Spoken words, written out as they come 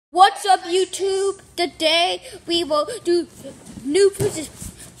What's up, YouTube? Today we will do noob versus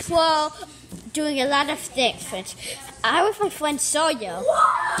pro, doing a lot of things. I with my friend Sawyer.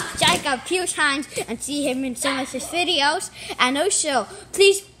 Check out a few times and see him in some of his videos. And also,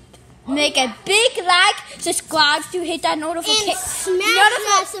 please make a big like, subscribe to hit that notification. And smash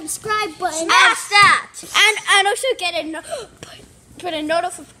that subscribe button. Smash that. And also put a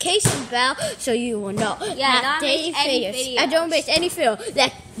notification bell so you will know. Yeah, not miss any videos. I don't miss any video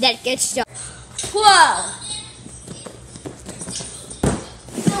that gets started. Whoa!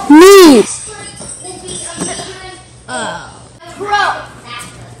 Me! Oh. Pro.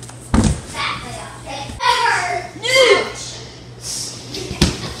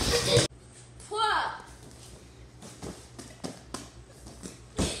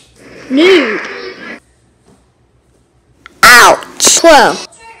 Noob. Ouch. Pro.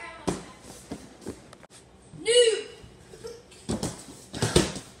 Noob.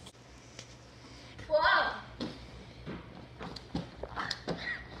 Wow.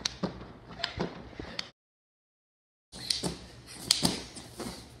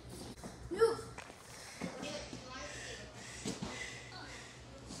 Noob.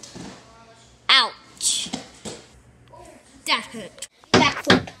 Ouch. That hurt.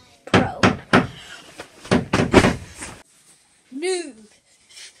 Backflip. Pro. Noob.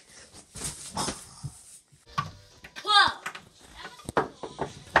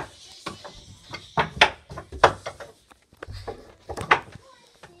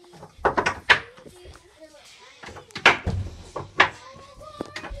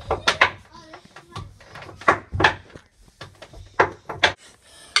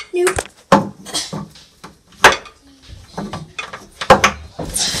 Noob.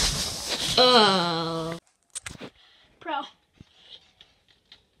 Oh. Pro.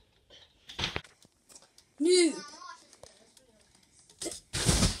 Noob.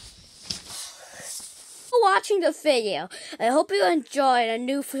 For watching the video. I hope you enjoyed a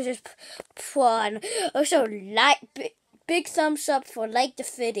new versus pro. And also big thumbs up for like the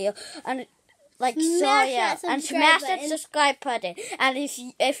video and Sawyer and smash that subscribe button. And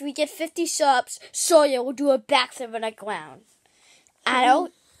if we get 50 subs, Sawyer will do a backflip on the ground.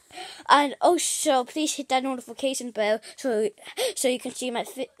 And also please hit that notification bell so you can see my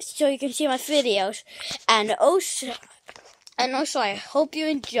videos. And also I hope you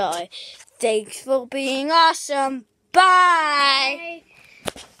enjoy. Thanks for being awesome. Bye.